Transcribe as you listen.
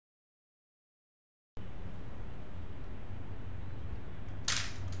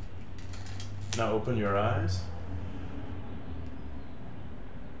Now open your eyes.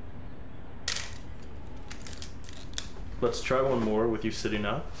 Let's try one more with you sitting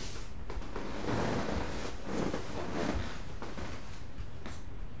up.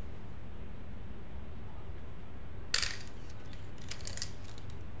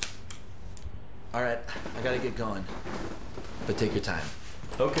 All right, I gotta get going. But take your time.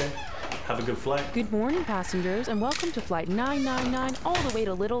 Okay. Have a good flight. Good morning, passengers, and welcome to Flight 999 all the way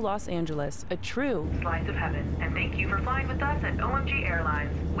to Little Los Angeles, a true slice of heaven. And thank you for flying with us at OMG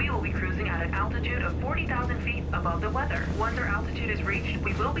Airlines. We will be cruising at an altitude of 40,000 feet above the weather. Once our altitude is reached,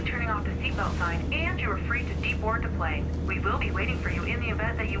 we will be turning off the seatbelt sign, and you are free to deboard the plane. We will be waiting for you in the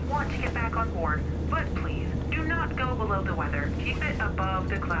event that you want to get back on board. But please, do not go below the weather. Keep it above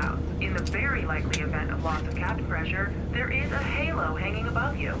the clouds. In the very likely event of loss of cabin pressure, there is a halo hanging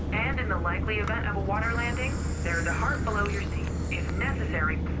above you. And in the likely event of a water landing, there is a heart below your seat. If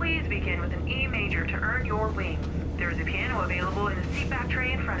necessary, please begin with an E major to earn your wings. There is a piano available in the seatback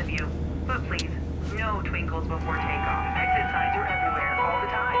tray in front of you. But please, no twinkles before takeoff. Exit signs are everywhere, all the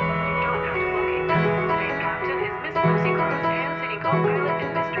time. You don't have to locate them. Today's captain is Miss Lucy Cross and city co-pilot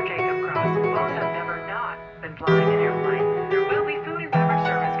is Mr. Jacob Cross. Both have never not been flying an airplane. There will be food and beverage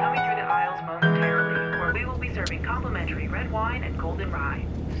service coming through the aisles momentarily, where we will be serving complimentary red wine and golden rye.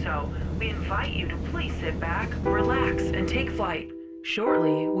 So, we invite you to please sit back, relax, and take flight.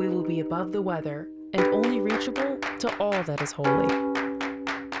 Shortly, we will be above the weather and only reachable to all that is holy.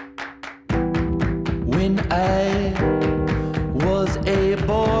 When I was a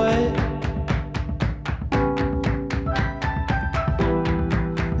boy,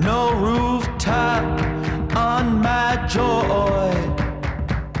 no rooftop on my joy.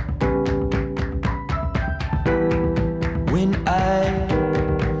 When I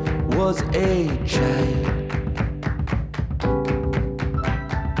was a child,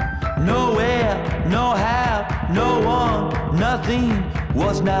 nowhere, no how, no one, nothing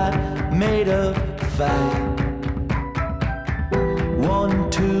was not made of fire. 1,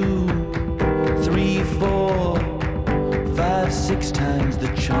 2, 3, 4, 5, 6 times the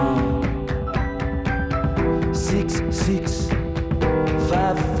charm. 6, 6,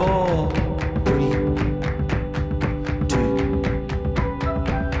 5, 4, 3, 2, 1.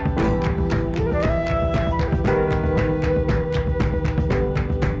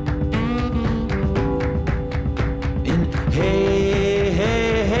 In hey,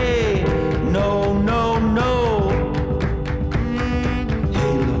 hey, hey, no, no, no.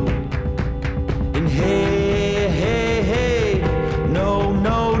 Halo. In hey, hey, hey, no,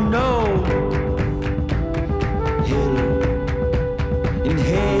 no, no. Halo. In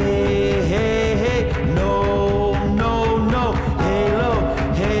hey, hey, hey, no, no, no. Halo,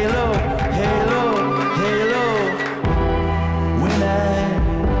 halo, halo, halo. When I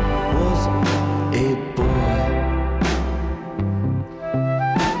was a boy,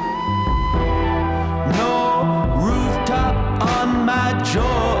 no rooftop on my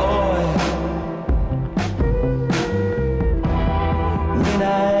joy. When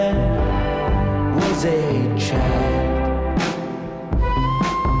I was a child,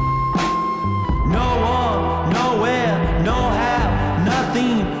 no one, nowhere, no how,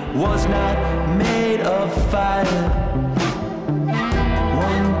 nothing was not made of fire.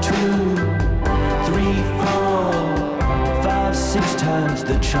 1, 2, 3, 4, 5, 6 times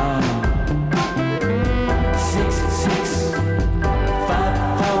the charm. 6, 6, 5,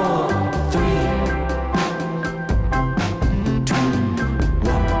 4, 3, 2,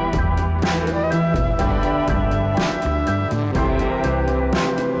 1.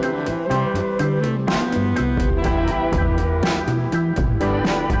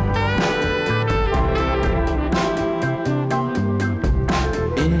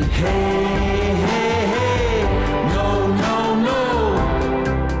 In hey, hey, hey, no, no, no.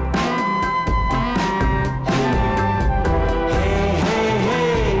 Hey, hey,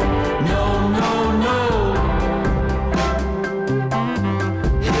 hey, no, no, no.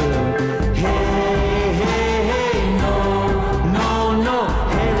 Hello, hey, hey, hey, no, no, no.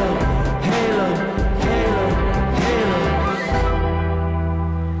 Hello, hello, hello, hello.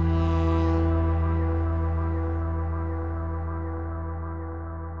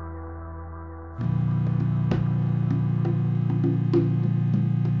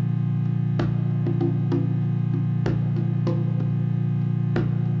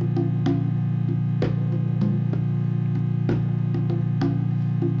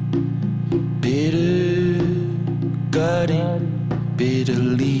 Bitter garden, bitter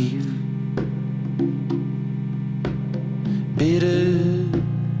leaf, bitter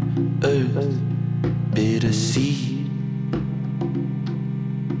earth, bitter seed.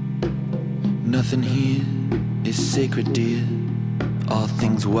 Nothing here is sacred, dear. All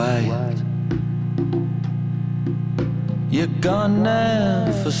things wild. You're gone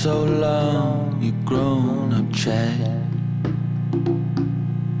now for so long. You've grown up, child.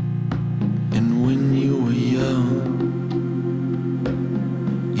 And when you were young,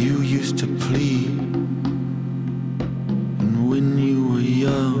 you used to plead. And when you were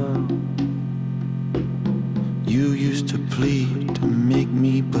young, you used to plead to make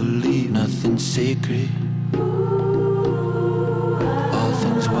me believe nothing's sacred. All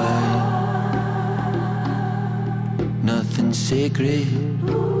things wild. Nothing's sacred.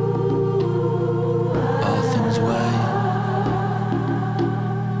 All things wild.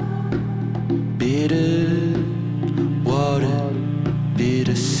 Bitter water,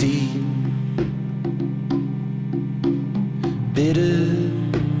 bitter sea. Bitter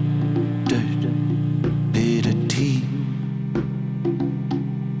dirt, bitter tea.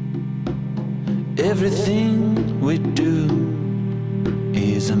 Everything we do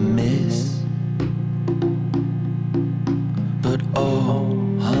is a mess. But oh,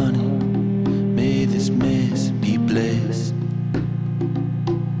 honey, may this mess be blessed.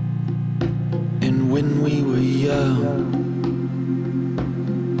 And when we were young,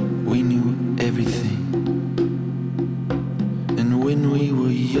 we knew everything. And when we were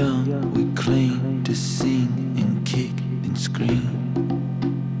young, we claimed to sing and kick and scream.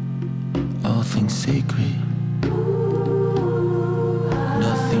 All things sacred,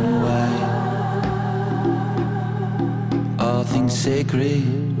 nothing wild. All things sacred,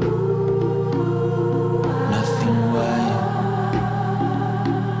 nothing wild.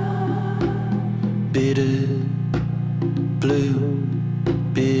 Bitter blue,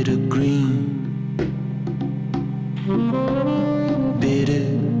 bitter green. Bitter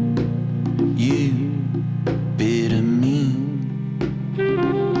you, bitter me.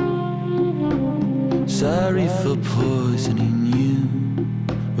 Sorry for poisoning you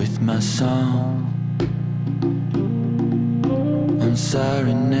with my song. I'm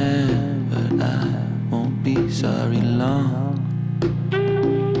sorry now, but I won't be sorry long.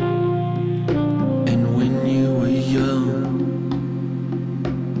 And when you were young,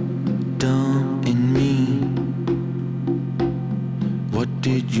 dumb and mean, what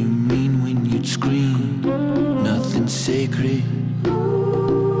did you mean when you'd scream? Nothing's sacred.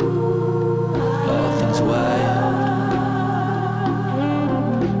 All things wild.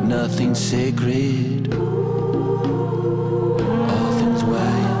 Nothing's sacred.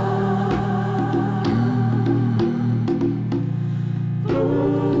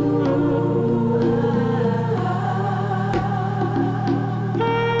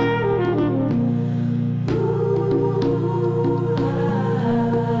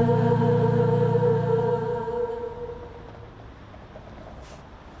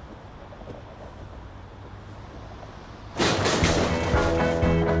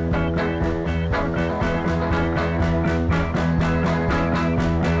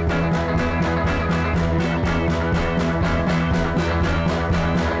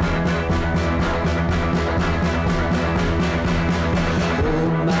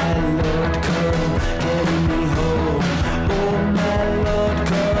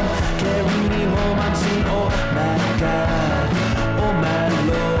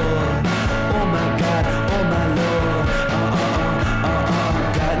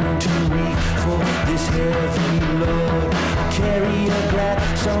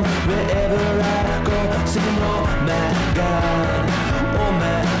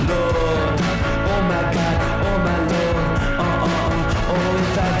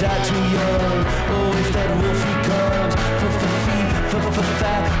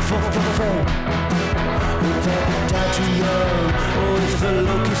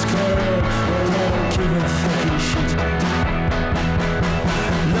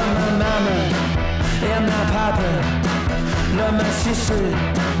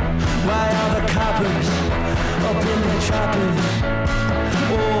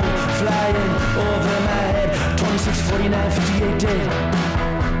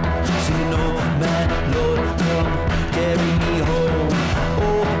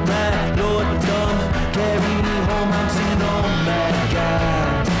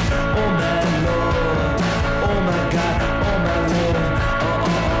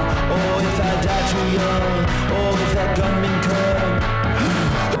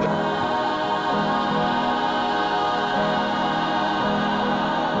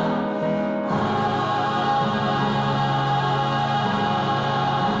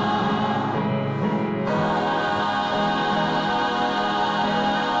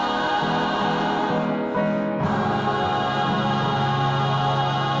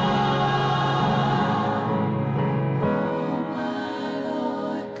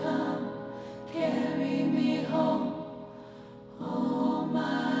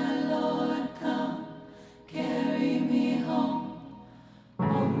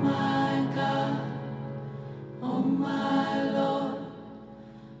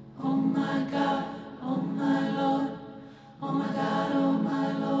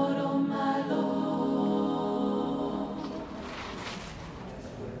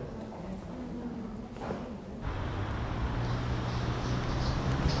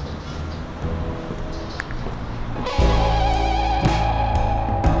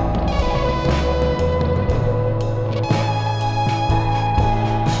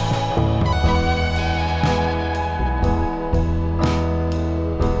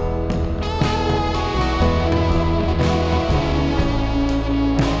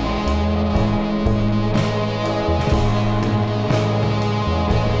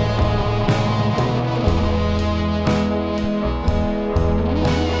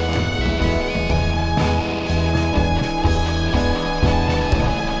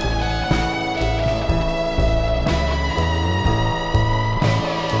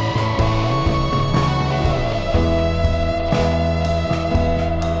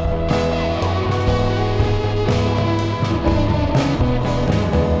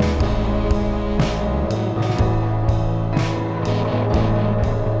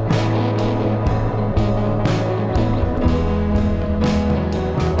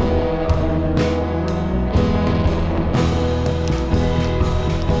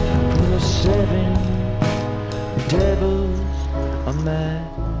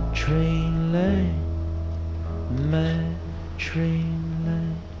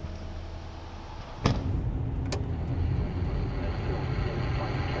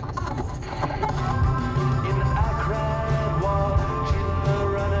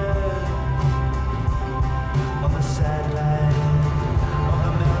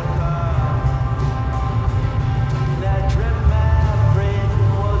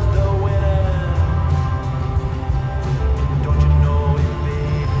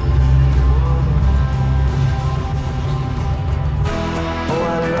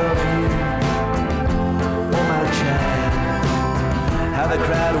 the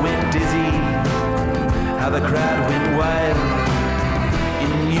crowd went dizzy, how the crowd went wild.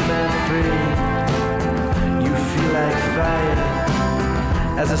 In you, my friend, you feel like fire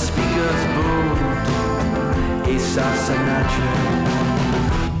as the speakers boomed a soft Sinatra.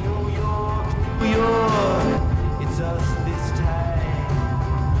 New York, New York, it's us this time.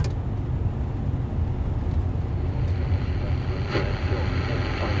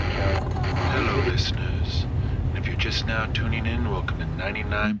 Hello, listeners. If you're just now tuning in, welcome to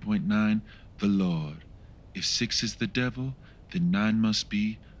 99.9 The Lord. If 6 is the devil, then 9 must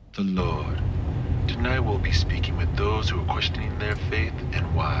be the Lord. Tonight we'll be speaking with those who are questioning their faith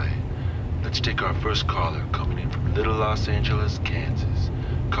and why. Let's take our first caller, coming in from Little Los Angeles, Kansas.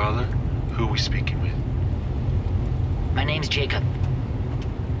 Caller, who are we speaking with? My name's Jacob.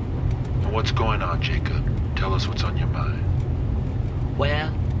 And what's going on, Jacob? Tell us what's on your mind.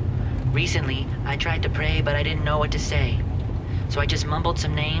 Well, recently I tried to pray, but I didn't know what to say. So I just mumbled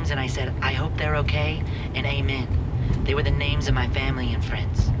some names and I said, I hope they're okay, and amen. They were the names of my family and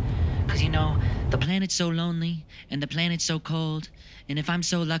friends. 'Cause you know, the planet's so lonely, and the planet's so cold, and if I'm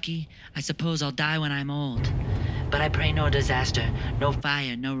so lucky, I suppose I'll die when I'm old. But I pray no disaster, no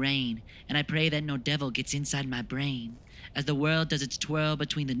fire, no rain, and I pray that no devil gets inside my brain. As the world does its twirl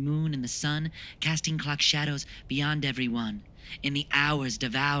between the moon and the sun, casting clock shadows beyond everyone, and the hours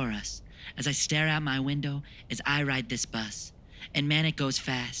devour us, as I stare out my window as I ride this bus. And man, it goes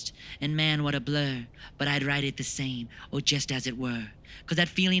fast, and man, what a blur, but I'd ride it the same, oh, just as it were. 'Cause that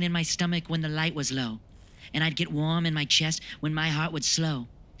feeling in my stomach when the light was low, and I'd get warm in my chest when my heart would slow,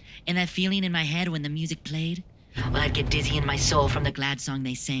 and that feeling in my head when the music played, well, I'd get dizzy in my soul from the glad song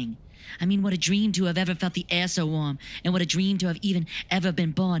they sang. I mean, what a dream to have ever felt the air so warm, and what a dream to have even ever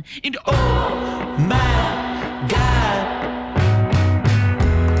been born. And Oh my God.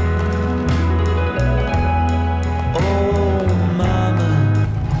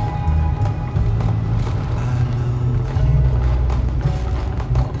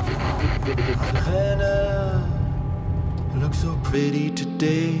 So pretty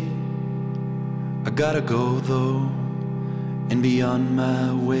today. I gotta go though and be on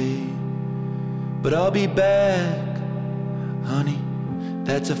my way, but I'll be back, honey,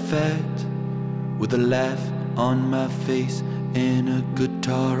 that's a fact, with a laugh on my face and a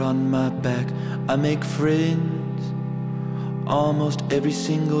guitar on my back. I make friends almost every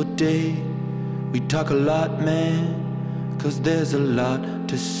single day. We talk a lot, man, 'cause there's a lot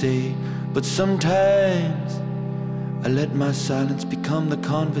to say, but sometimes I let my silence become the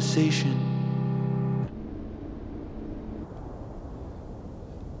conversation.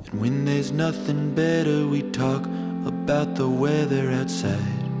 And when there's nothing better, we talk about the weather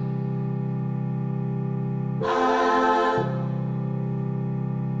outside.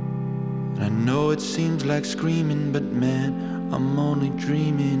 And I know it seems like screaming, but man, I'm only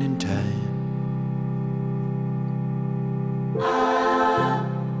dreaming in time.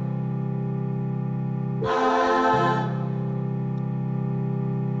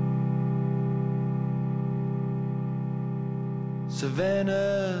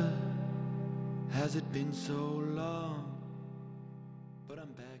 Savannah, has it been so long? But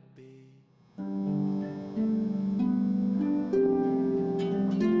I'm back, babe.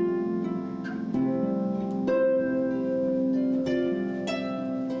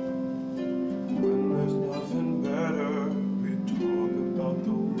 When there's nothing better, we talk about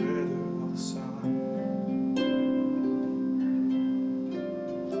the weather outside.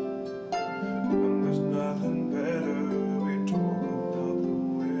 When there's nothing better, we talk about the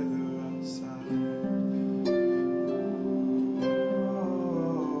weather outside.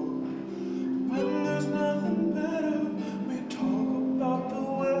 When there's nothing better, we talk about the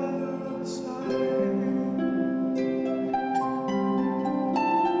weather outside.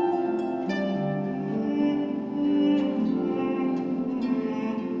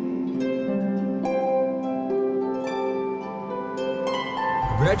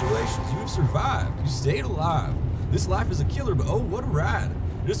 Congratulations, you've survived. You stayed alive. This life is a killer, but oh, what a ride.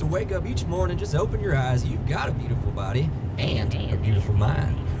 Just to wake up each morning, just open your eyes, you've got a beautiful body and a beautiful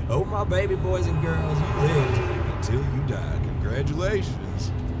mind. Oh, my baby boys and girls, you lived until you died.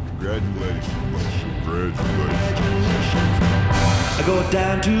 Congratulations. Congratulations. Congratulations. I go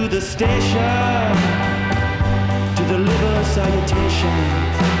down to the station to deliver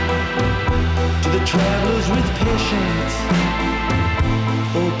salutations to the travelers with patience.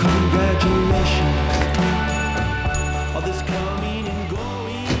 Oh, congratulations. All this coming and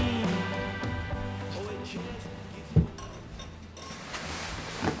going. Oh, it just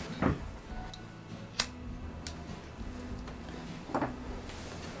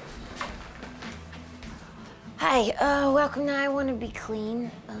Hi, Hi, welcome to I Want to Be Clean.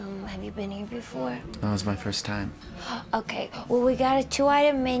 Have you been here before? That was my first time. Okay, well, we got a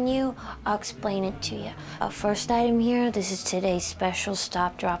 2-item menu. I'll explain it to you. First item here, this is today's special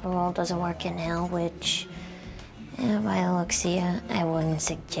stop, drop, and roll doesn't work in hell, which, by the looks of you, I wouldn't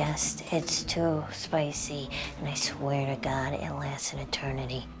suggest. It's too spicy, and I swear to God, it lasts an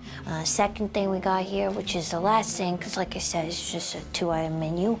eternity. Second thing we got here, which is the last thing, because like I said, it's just a 2-item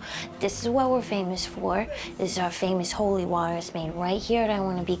menu. This is what we're famous for. This is our famous holy water. It's made right here at I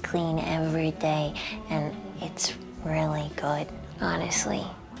Want to Be Clean every day, and it's really good, honestly.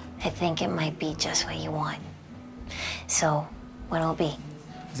 I think it might be just what you want. So, what'll it be?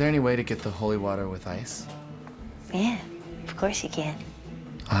 Is there any way to get the holy water with ice? Yeah, of course you can.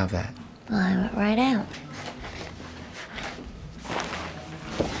 I'll have that. I'll have it right out.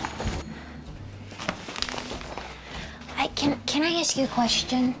 Can I ask you a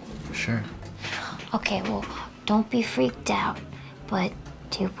question? Sure. Okay, well, don't be freaked out, but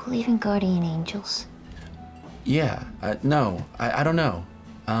do you believe in guardian angels? Yeah, no, I don't know.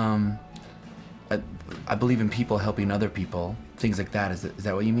 I believe in people helping other people, things like that. Is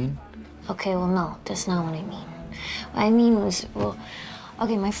that what you mean? Okay, well, no, that's not what I mean. What I mean was, well,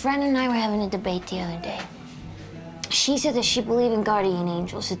 okay, my friend and I were having a debate the other day. She said that she believed in guardian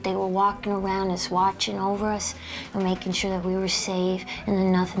angels, that they were walking around us, watching over us, and making sure that we were safe and that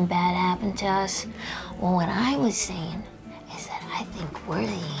nothing bad happened to us. Well, what I was saying is that I think we're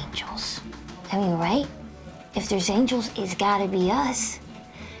the angels. I mean, right? If there's angels, it's gotta be us.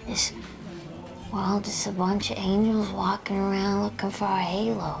 We're all just a bunch of angels walking around looking for our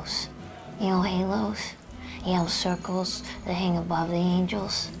halos. You know halos? Yellow circles that hang above the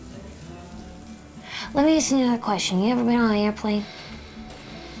angels. Let me ask you another question. You ever been on an airplane?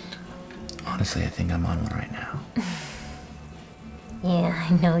 Honestly, I think I'm on one right now. Yeah,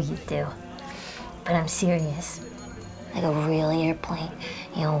 I know you do. But I'm serious. Like a real airplane,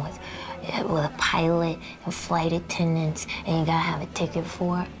 you know, with a pilot and flight attendants, and you gotta have a ticket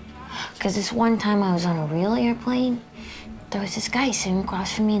for it. Because this one time I was on a real airplane, there was this guy sitting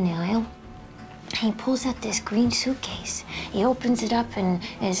across from me in the aisle, and he pulls out this green suitcase. He opens it up, and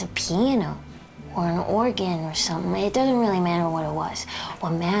there's a piano or an organ or something. It doesn't really matter what it was.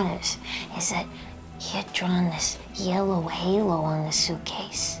 What matters is that he had drawn this yellow halo on the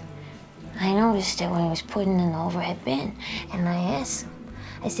suitcase. I noticed it when he was putting in the overhead bin, and I asked him,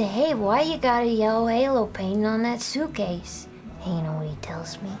 I said, hey, why you got a yellow halo painted on that suitcase? And you know what he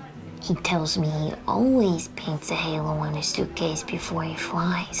tells me? He tells me he always paints a halo on his suitcase before he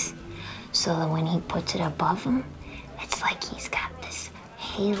flies, so that when he puts it above him, it's like he's got this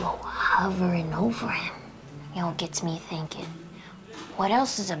halo hovering over him. You know, it gets me thinking, what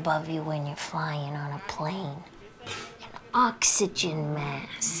else is above you when you're flying on a plane? An oxygen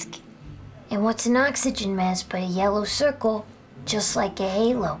mask. And what's an oxygen mask but a yellow circle, just like a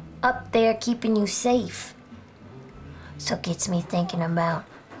halo, up there keeping you safe? So it gets me thinking about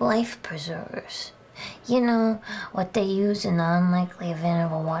life preservers. You know, what they use in the unlikely event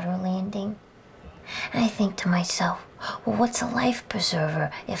of a water landing? And I think to myself, well, what's a life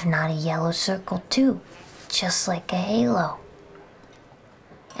preserver if not a yellow circle too? Just like a halo.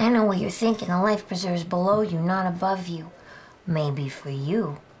 I know what you're thinking, a life preserver's below you, not above you. Maybe for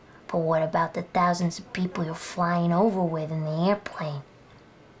you, but what about the thousands of people you're flying over with in the airplane?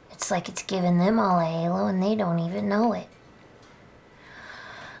 It's like it's giving them all a halo and they don't even know it.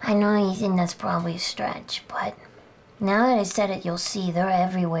 I know you think that's probably a stretch, but now that I said it, you'll see they're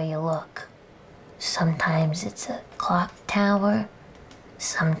everywhere you look. Sometimes it's a clock tower,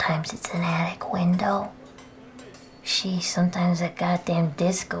 sometimes it's an attic window. Sometimes a goddamn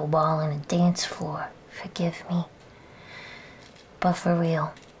disco ball on a dance floor. Forgive me. But for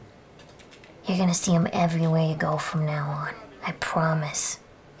real, you're gonna see them everywhere you go from now on. I promise.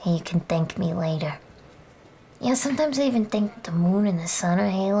 And you can thank me later. Yeah, sometimes I even think the moon and the sun are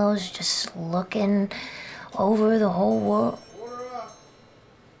halos, just looking over the whole world.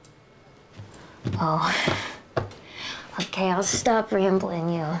 Oh, okay, I'll stop rambling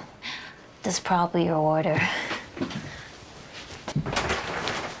you. That's probably your order.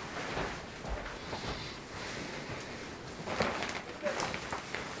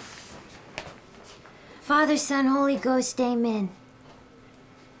 Father, Son, Holy Ghost, amen.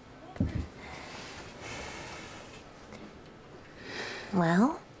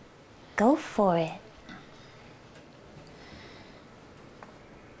 Well, go for it.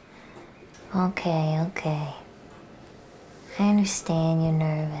 Okay. I understand you're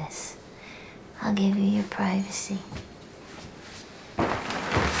nervous. I'll give you your privacy.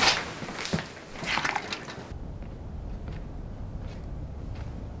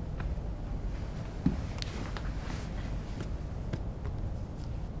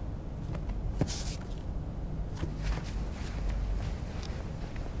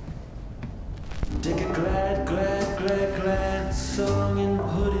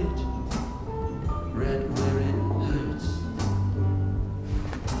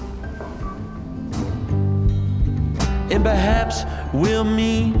 and perhaps we'll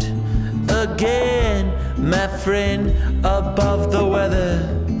meet again, my friend, above the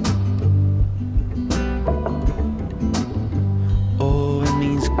weather. Oh, it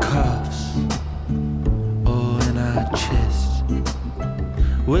means coughs, oh, in our chest.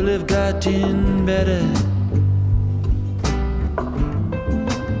 We'll have gotten better.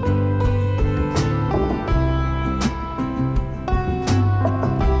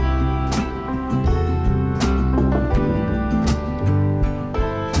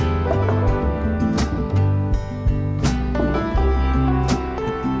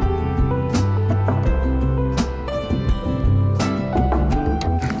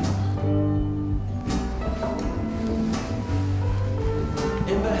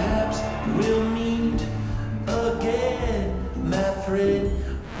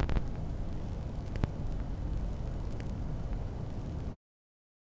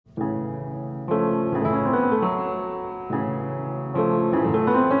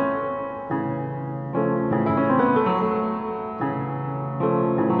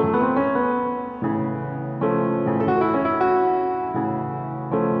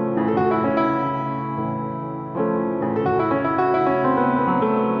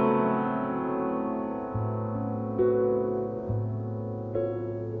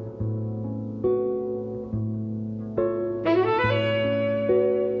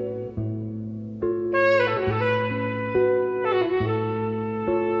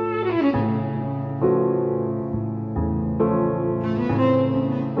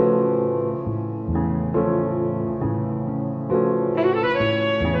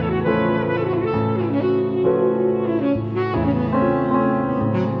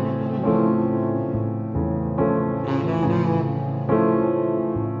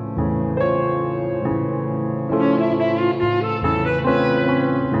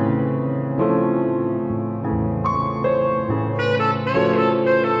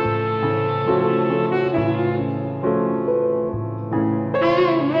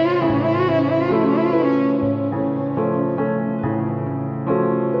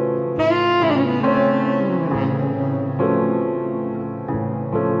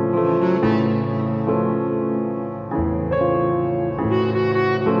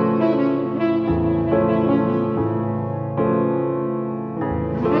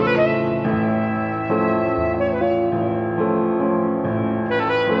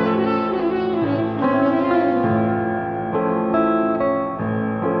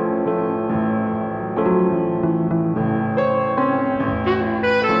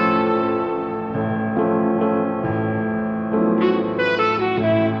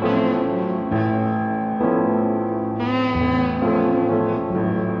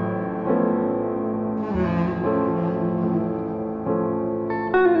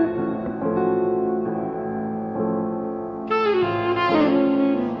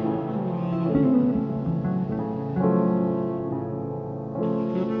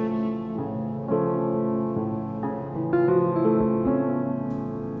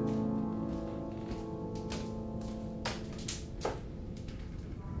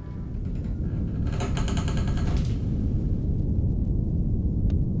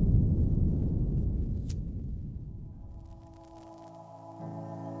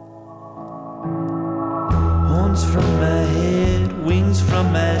 Horns from my head, wings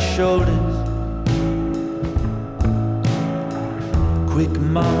from my shoulders. Quick,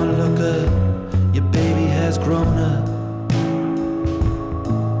 mama, look up, your baby has grown up.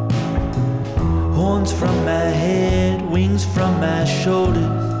 Horns from my head, wings from my shoulders.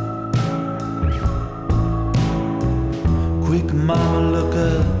 Quick, mama, look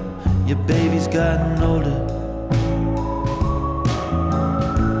up, your baby's gotten older.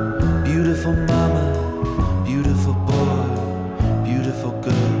 Beautiful mama, beautiful boy, beautiful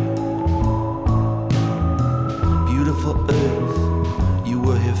girl. Beautiful earth, you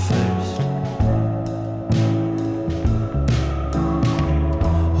were here first.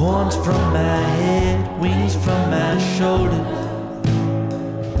 Horns from my head, wings from my shoulders.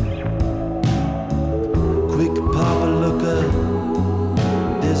 Quick, papa, look up.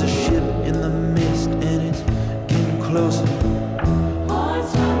 There's a ship in the mist and it's getting closer.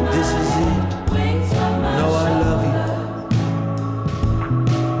 This is it. No, I love you.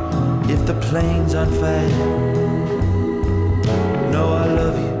 If the plane's on fire, no, I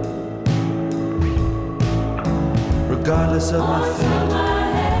love you. Regardless of my fate,